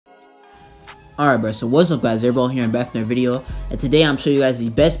Alright, bro, so what's up, guys? Everybody here and back in another video. And today I'm showing you guys the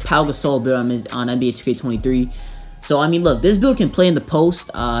best Gasol build on NBA 2K23. So, I mean, look, this build can play in the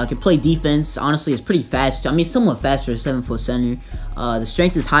post, can play defense. Honestly, it's pretty fast. I mean, somewhat faster, 7-foot center. The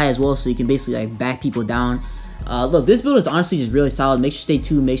strength is high as well, so you can basically, like, back people down. Look, this build is honestly just really solid. Make sure to stay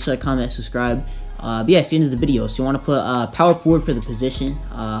tuned. Make sure to comment and subscribe. But yeah, it's the end of the video. So, you want to put power forward for the position.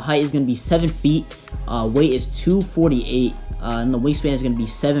 Height is going to be 7 feet. Weight is 248. And the wingspan is going to be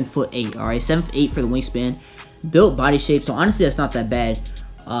 7'8". Alright, 7'8" for the wingspan. Built body shape, so honestly that's not that bad.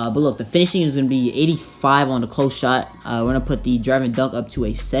 But look, the finishing is going to be 85 on the close shot. We're going to put the driving dunk up to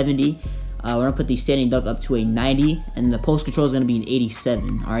a 70. We're going to put the standing dunk up to a 90. And the post control is going to be an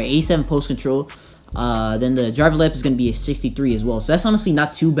 87. Alright, 87 post control. Then the driver layup is going to be a 63 as well. So that's honestly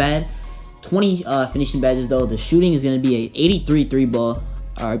not too bad. 20 finishing badges though. The shooting is going to be a 83 3 ball.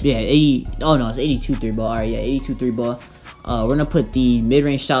 Alright, yeah, 80. Oh no, it's 82 3 ball. Alright, yeah, 82 3 ball. We're going to put the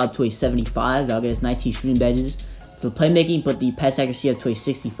mid-range shot up to a 75. That'll get us 19 shooting badges. For the playmaking, put the pass accuracy up to a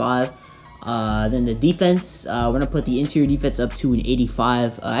 65. Then the defense, we're going to put the interior defense up to an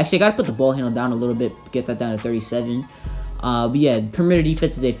 85. Actually, I got to put the ball handle down a little bit, get that down to 37. But yeah, perimeter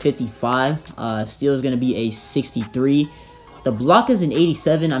defense is a 55. Steal is going to be a 63. The block is an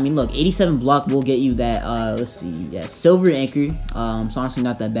 87. I mean, look, 87 block will get you that, let's see, yeah, silver anchor. So honestly,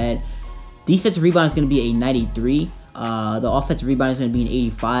 not that bad. Defensive rebound is going to be a 93. The offensive rebound is going to be an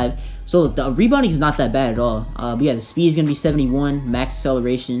 85. So look, the rebounding is not that bad at all. But yeah, the speed is going to be 71. Max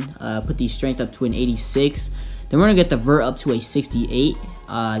acceleration. Put the strength up to an 86. Then we're going to get the vert up to a 68.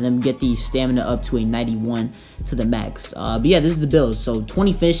 Then get the stamina up to a 91 to the max. But yeah, this is the build. So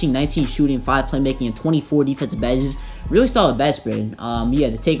 20 finishing, 19 shooting, 5 playmaking, and 24 defensive badges. Really solid badge spread. Yeah,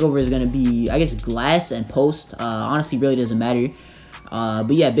 the takeover is going to be, I guess, glass and post. Honestly, really doesn't matter.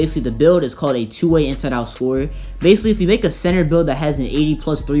 But yeah, basically the build is called a two-way inside-out scorer. Basically, if you make a center build that has an 80+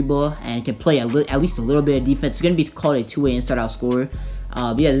 3-ball and can play at least a little bit of defense, it's going to be called a two-way inside-out scorer.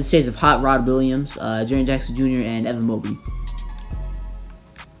 But yeah, this is shades of Hot Rod Williams, Jaren Jackson Jr., and Evan Mobley.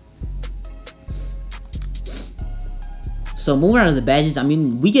 So moving on to the badges, I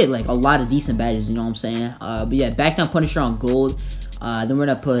mean, we get like a lot of decent badges, you know what I'm saying? But yeah, back down Punisher on gold. Then we're going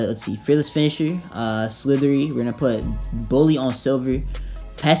to put, let's see, Fearless Finisher, Slithery. We're going to put Bully on silver,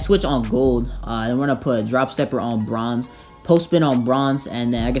 Fast Switch on gold. Then we're going to put Drop Stepper on bronze, Post Spin on bronze,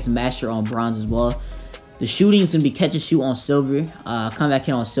 and then I guess Master on bronze as well. The shooting is going to be Catch and Shoot on silver, Comeback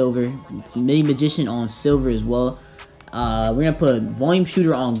Hit on silver, Mini Magician on silver as well. We're going to put Volume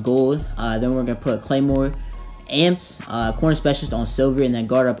Shooter on gold. Then we're going to put Claymore, Amps, Corner Specialist on silver, and then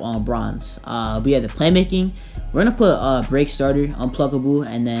Guard Up on bronze. But yeah, the playmaking, we're going to put Break Starter, Unpluggable,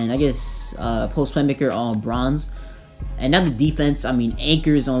 and then I guess Post Playmaker on bronze. And now the defense, I mean,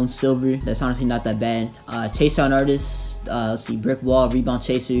 Anchors on silver. That's honestly not that bad. Chase Down Artist, let's see, Brick Wall, Rebound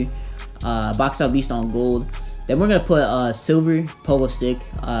Chaser, Box Out Beast on gold. Then we're going to put silver Pogo Stick,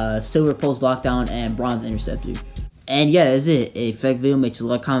 silver Post Lockdown, and bronze Interceptor. And yeah, that's it. A fact video. Make sure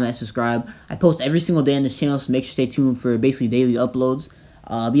to like, comment, and subscribe. I post every single day on this channel, so make sure to stay tuned for basically daily uploads.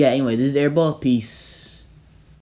 But yeah, anyway, this is Airball. Peace.